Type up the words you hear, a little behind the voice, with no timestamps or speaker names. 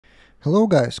Hello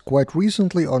guys, quite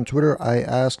recently on Twitter I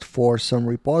asked for some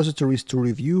repositories to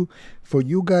review for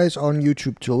you guys on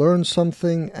YouTube to learn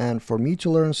something and for me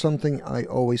to learn something. I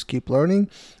always keep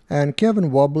learning, and Kevin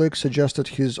Woblick suggested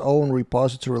his own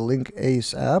repository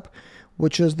LinkAce app,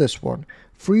 which is this one,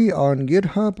 free on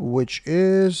GitHub, which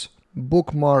is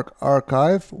Bookmark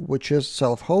Archive, which is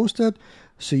self-hosted,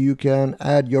 so you can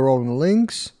add your own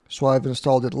links. So I've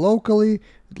installed it locally.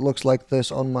 It looks like this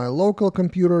on my local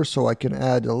computer, so I can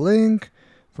add a link,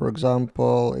 for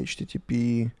example,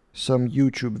 HTTP some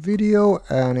YouTube video,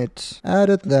 and it's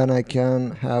added. Then I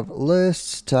can have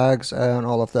lists, tags, and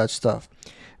all of that stuff.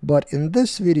 But in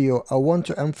this video, I want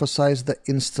to emphasize the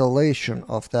installation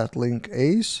of that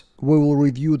LinkAce. We will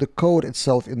review the code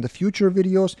itself in the future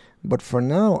videos, but for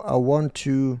now, I want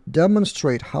to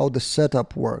demonstrate how the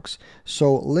setup works.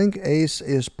 So LinkAce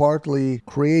is partly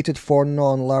created for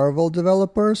non-Laravel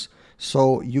developers,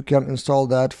 so you can install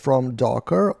that from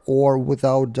Docker, or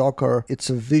without Docker, it's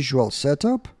a visual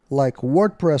setup like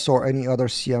WordPress or any other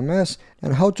CMS.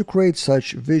 And how to create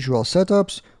such visual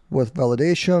setups with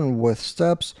validation, with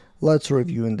steps, let's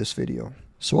review in this video.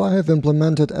 So I have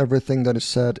implemented everything that is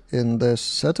said in this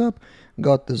setup,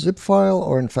 got the zip file,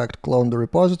 or in fact cloned the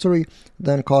repository,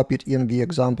 then copied env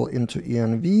example into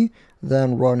env,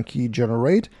 then run key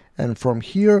generate, and from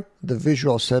here the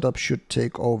visual setup should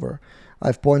take over.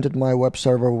 I've pointed my web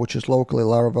server, which is locally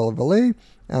Laravel Valet,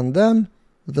 and then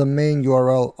the main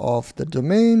URL of the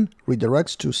domain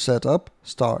redirects to setup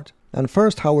start. And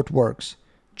first, how it works.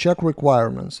 Check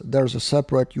requirements. There's a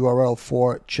separate URL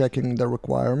for checking the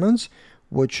requirements,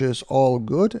 which is all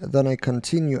good. Then I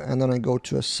continue, and then I go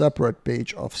to a separate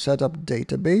page of setup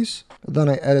database. Then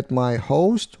I edit my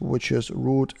host, which is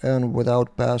root and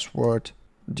without password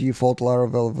default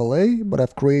Laravel Valet, but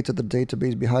I've created the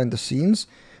database behind the scenes.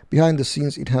 Behind the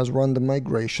scenes, it has run the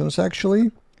migrations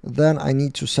actually. Then I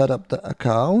need to set up the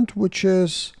account, which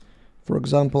is, for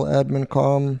example,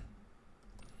 admin.com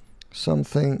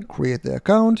something, create the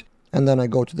account, and then I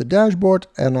go to the dashboard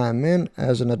and I'm in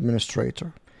as an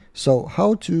administrator. So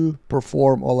how to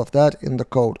perform all of that in the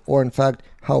code, or in fact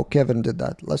how Kevin did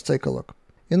that. Let's take a look.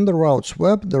 In the routes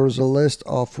web, there is a list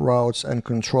of routes and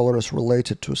controllers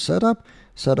related to setup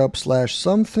 /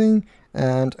 something,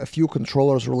 and a few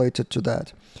controllers related to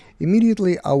that.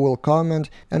 Immediately I will comment,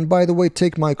 and by the way,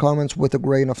 take my comments with a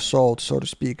grain of salt, so to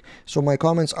speak. So my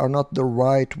comments are not the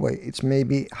right way. It's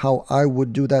maybe how I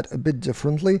would do that a bit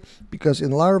differently, because in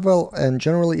Laravel and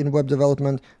generally in web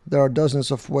development, there are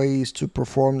dozens of ways to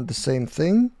perform the same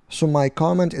thing. So my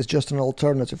comment is just an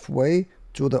alternative way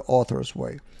to the author's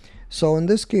way. So in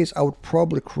this case, I would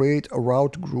probably create a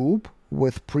route group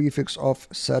with prefix of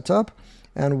setup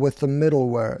and with the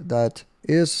middleware that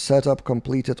is setup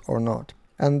completed or not.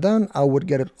 And then I would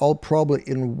get it all probably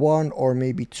in one or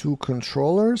maybe two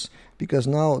controllers, because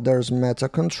now there's meta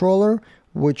controller,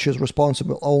 which is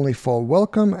responsible only for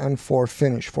welcome and for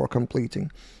finish, for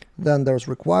completing. Then there's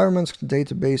requirements,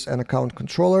 database, and account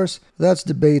controllers. That's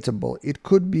debatable. It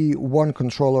could be one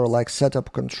controller like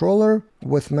setup controller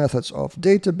with methods of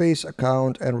database,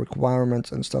 account, and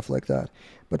requirements and stuff like that.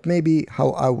 But maybe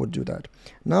how I would do that.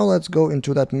 Now let's go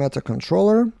into that meta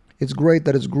controller. It's great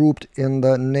that it's grouped in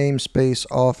the namespace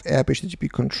of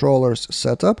app-http controllers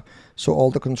setup, so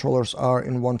all the controllers are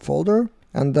in one folder.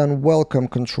 And then welcome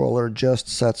controller just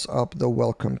sets up the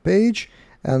welcome page.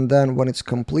 And then when it's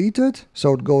completed,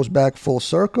 so it goes back full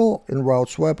circle in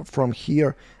routes web. From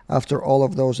here, after all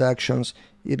of those actions,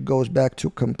 it goes back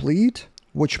to complete,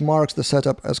 which marks the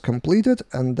setup as completed,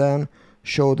 and then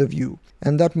show the view.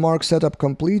 And that mark setup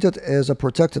completed is a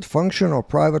protected function or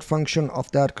private function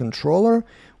of that controller,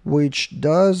 which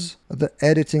does the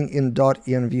editing in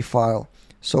 .env file.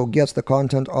 So gets the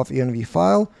content of env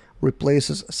file,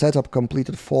 replaces setup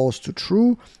completed false to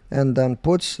true, and then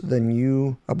puts the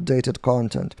new updated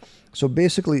content. So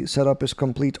basically, setup is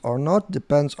complete or not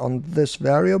depends on this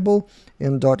variable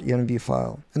in .env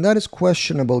file. And that is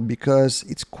questionable because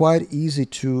it's quite easy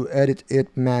to edit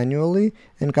it manually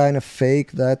and kind of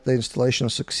fake that the installation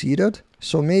succeeded.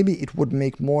 So maybe it would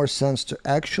make more sense to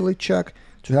actually check,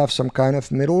 to have some kind of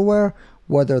middleware,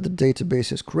 whether the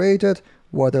database is created,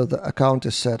 whether the account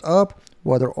is set up,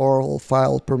 whether all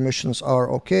file permissions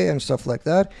are okay and stuff like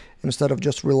that, instead of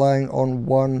just relying on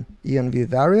one env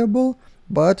variable,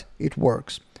 but it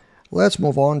works. Let's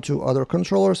move on to other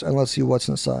controllers and let's see what's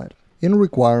inside. In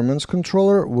requirements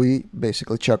controller, we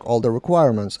basically check all the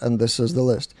requirements, and this is the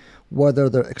list. Whether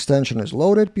the extension is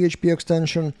loaded, PHP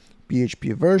extension,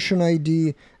 PHP version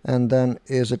ID, and then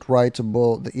is it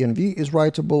writable, the env is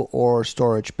writable, or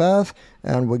storage path,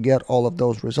 and we get all of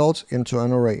those results into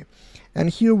an array. And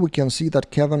here we can see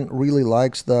that Kevin really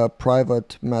likes the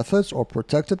private methods or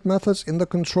protected methods in the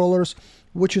controllers,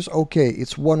 which is okay.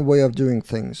 It's one way of doing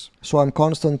things. So I'm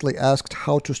constantly asked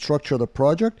how to structure the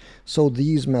project. So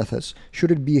these methods,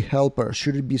 should it be helper,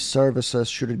 should it be services,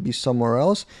 should it be somewhere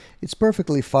else? It's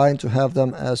perfectly fine to have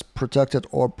them as protected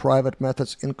or private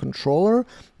methods in controller,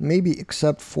 maybe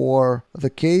except for the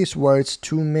case where it's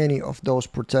too many of those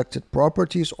protected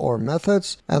properties or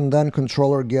methods, and then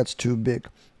controller gets too big.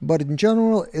 But in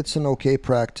general, it's an okay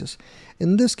practice.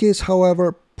 In this case,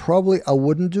 however, probably I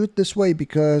wouldn't do it this way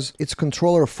because it's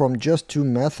controller from just two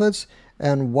methods,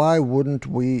 and why wouldn't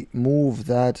we move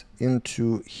that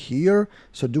into here?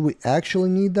 So do we actually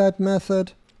need that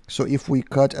method? So if we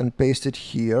cut and paste it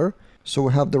here, so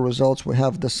we have the results, we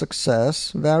have the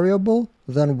success variable,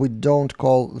 then we don't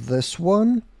call this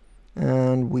one,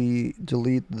 and we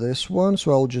delete this one.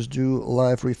 So I'll just do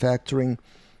live refactoring.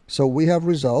 So we have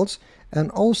results, and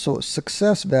also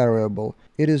success variable.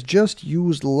 It is just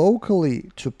used locally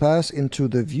to pass into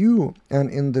the view, and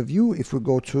in the view, if we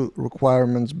go to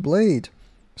requirements blade,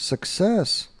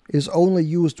 success is only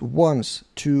used once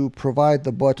to provide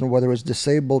the button whether it's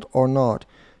disabled or not.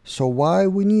 So why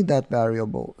we need that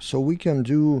variable? So we can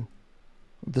do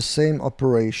the same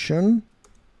operation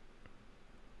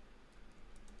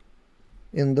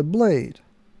in the blade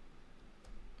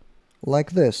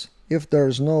like this. If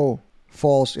there's no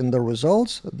false in the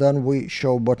results, then we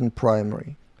show button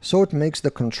primary. So it makes the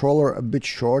controller a bit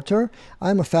shorter.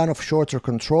 I'm a fan of shorter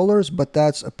controllers, but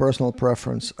that's a personal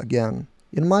preference again.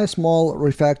 In my small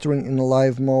refactoring in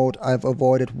live mode, I've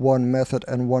avoided one method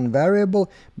and one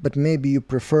variable, but maybe you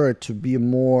prefer it to be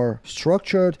more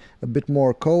structured, a bit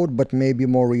more code, but maybe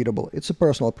more readable. It's a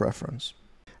personal preference.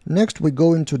 Next, we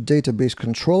go into database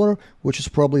controller, which is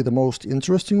probably the most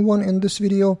interesting one in this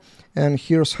video, and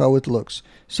here's how it looks.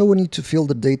 So we need to fill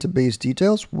the database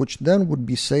details, which then would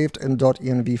be saved in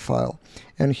 .env file.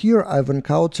 And here I've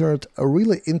encountered a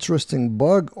really interesting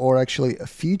bug, or actually a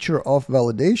feature of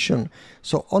validation.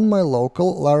 So on my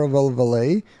local Laravel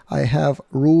Valet, I have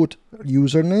root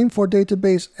username for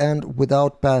database and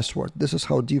without password. This is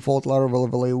how default Laravel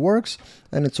Valet works,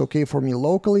 and it's okay for me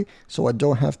locally, so I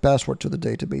don't have password to the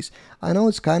database. I know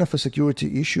it's kind of a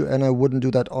security issue, and I wouldn't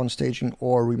do that on staging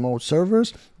or remote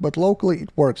servers, but locally it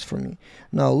works for me.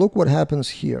 Now look what happens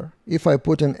here. If I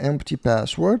put an empty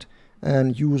password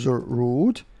and user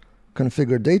root,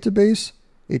 configure database,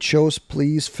 it shows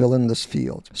please fill in this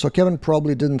field. So Kevin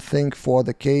probably didn't think for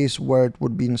the case where it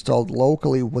would be installed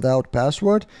locally without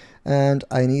password, and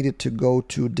I needed to go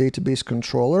to database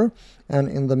controller, and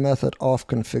in the method of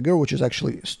configure, which is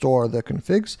actually store the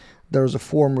configs, there's a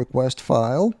form request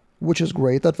file, which is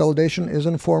great that validation is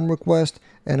in form request,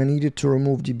 and I needed to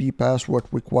remove db password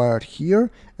required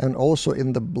here, and also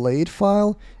in the blade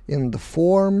file, in the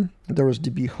form, there is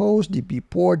db host, db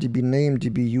port, db name,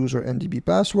 db user, and db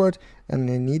password, and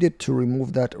I needed to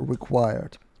remove that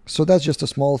required. So that's just a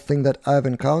small thing that I've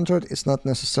encountered. It's not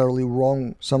necessarily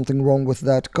wrong, something wrong with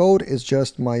that code, it's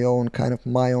just my own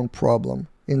problem.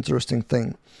 Interesting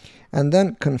thing. And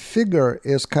then configure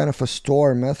is kind of a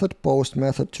store method, post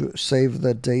method to save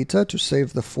the data, to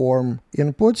save the form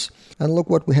inputs. And look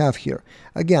what we have here.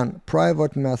 Again,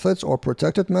 private methods or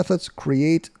protected methods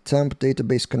create temp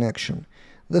database connection.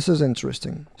 This is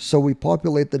interesting. So we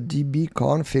populate the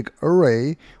dbconfig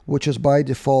array, which is by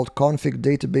default config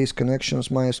database connections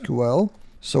MySQL.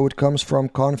 So it comes from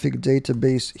config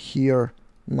database here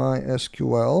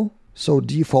MySQL. So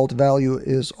default value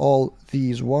is all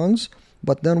these ones.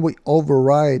 But then we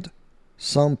override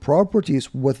some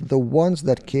properties with the ones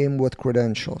that came with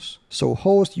credentials. So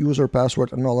host, user,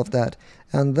 password, and all of that.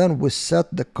 And then we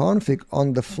set the config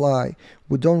on the fly.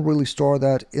 We don't really store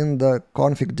that in the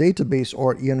config database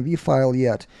or env file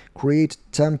yet. Create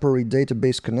temporary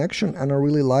database connection, and I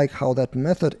really like how that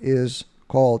method is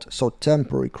called. So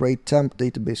temporary, create temp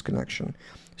database connection.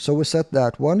 So we set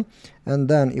that one, and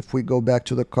then if we go back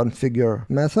to the configure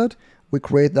method, we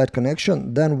create that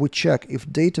connection, then we check if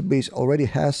database already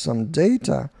has some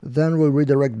data, then we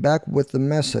redirect back with the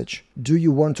message, do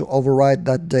you want to override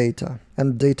that data?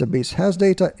 And database has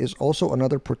data is also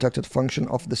another protected function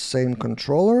of the same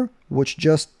controller, which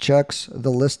just checks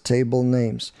the list table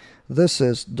names. This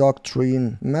is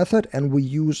doctrine method, and we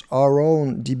use our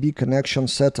own DB connection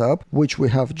setup, which we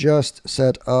have just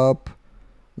set up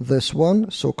this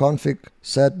one. So config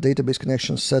set database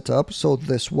connection setup. So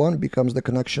this one becomes the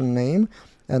connection name.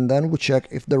 And then we check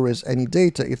if there is any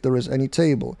data, if there is any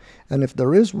table. And if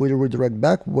there is, we redirect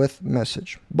back with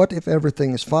message. But if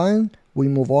everything is fine, we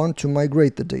move on to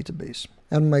migrate the database.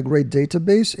 And migrate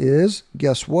database is,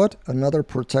 guess what? Another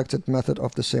protected method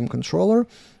of the same controller.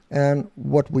 And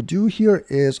what we do here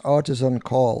is artisan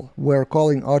call. We're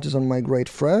calling artisan migrate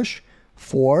fresh.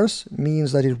 Force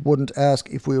means that it wouldn't ask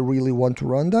if we really want to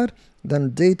run that.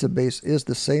 Then database is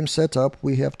the same setup.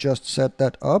 We have just set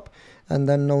that up, and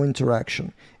then no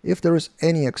interaction. If there is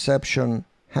any exception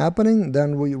happening,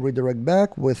 then we redirect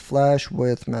back with flash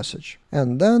with message.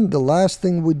 And then the last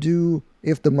thing we do,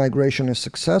 if the migration is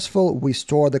successful, we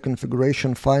store the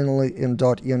configuration finally in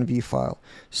 .env file.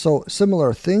 So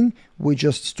similar thing, we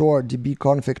just store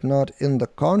dbconfig not in the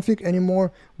config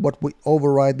anymore, but we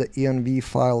override the env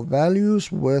file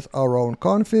values with our own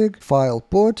config, file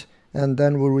put, and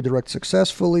then we redirect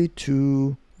successfully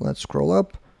to, let's scroll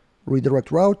up,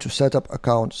 redirect route to set up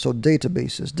account. So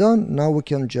database is done. Now we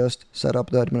can just set up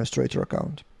the administrator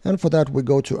account. And for that, we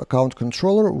go to account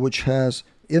controller, which has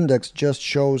index just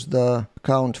shows the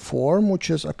account form, which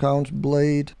is account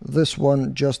blade. This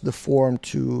one, just the form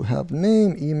to have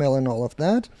name, email, and all of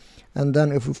that. And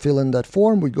then if we fill in that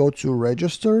form, we go to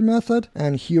register method.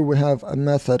 And here we have a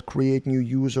method create new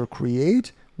user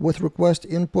create. With request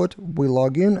input, we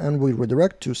log in and we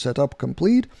redirect to setup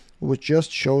complete, which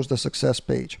just shows the success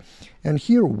page. And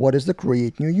here, what is the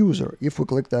create new user? If we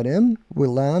click that in, we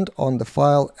land on the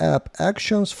file app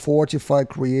actions Fortify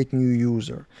create new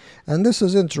user. And this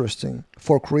is interesting.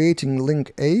 For creating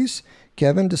LinkAce,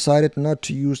 Kevin decided not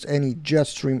to use any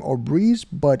Jetstream or Breeze,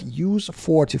 but use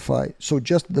Fortify, so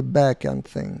just the backend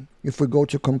thing. If we go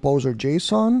to Composer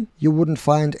JSON, you wouldn't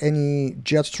find any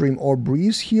Jetstream or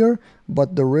Breeze here,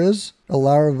 but there is a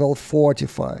Laravel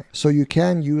Fortify. So you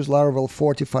can use Laravel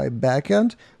Fortify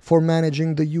backend for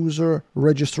managing the user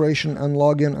registration and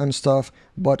login and stuff,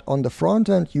 but on the front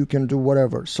end you can do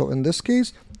whatever. So in this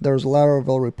case, there's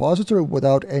Laravel repository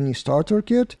without any starter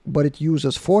kit, but it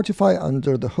uses Fortify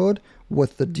under the hood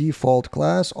with the default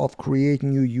class of create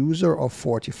new user of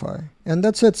Fortify. And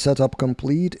that's it. Setup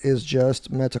complete is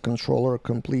just metacontroller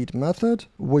complete method,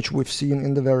 which we've seen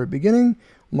in the very beginning.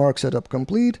 Mark setup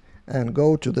complete and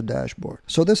go to the dashboard.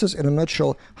 So this is in a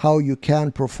nutshell how you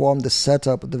can perform the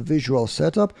setup, the visual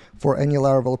setup for any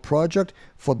Laravel project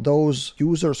for those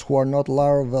users who are not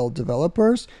Laravel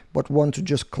developers but want to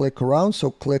just click around. So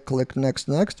click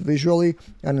next visually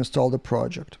and install the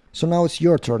project. So now it's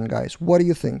your turn, guys. What do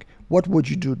you think? What would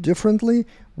you do differently?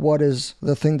 What is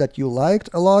the thing that you liked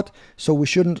a lot? So we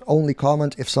shouldn't only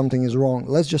comment if something is wrong.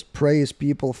 Let's just praise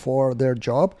people for their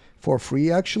job for free,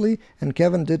 actually. And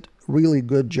Kevin did really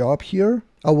good job here.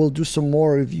 I will do some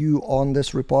more review on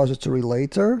this repository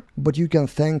later, but you can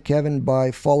thank Kevin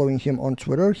by following him on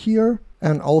Twitter here.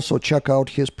 And also check out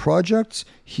his projects.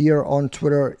 Here on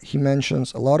Twitter, he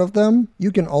mentions a lot of them.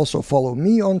 You can also follow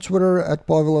me on Twitter at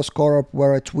Povilas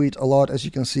where I tweet a lot. As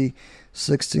you can see,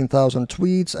 16,000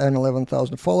 tweets and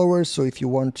 11,000 followers. So if you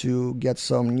want to get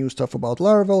some new stuff about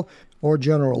Laravel or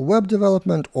general web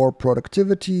development or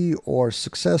productivity or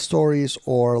success stories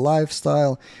or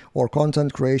lifestyle or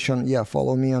content creation, yeah,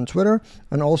 follow me on Twitter.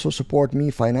 And also support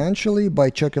me financially by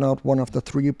checking out one of the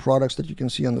 3 products that you can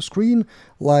see on the screen: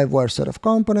 Livewire set of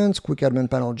components, Quick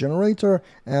Admin Panel Generator,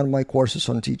 and my courses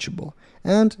on Teachable.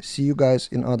 And see you guys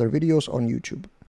in other videos on YouTube.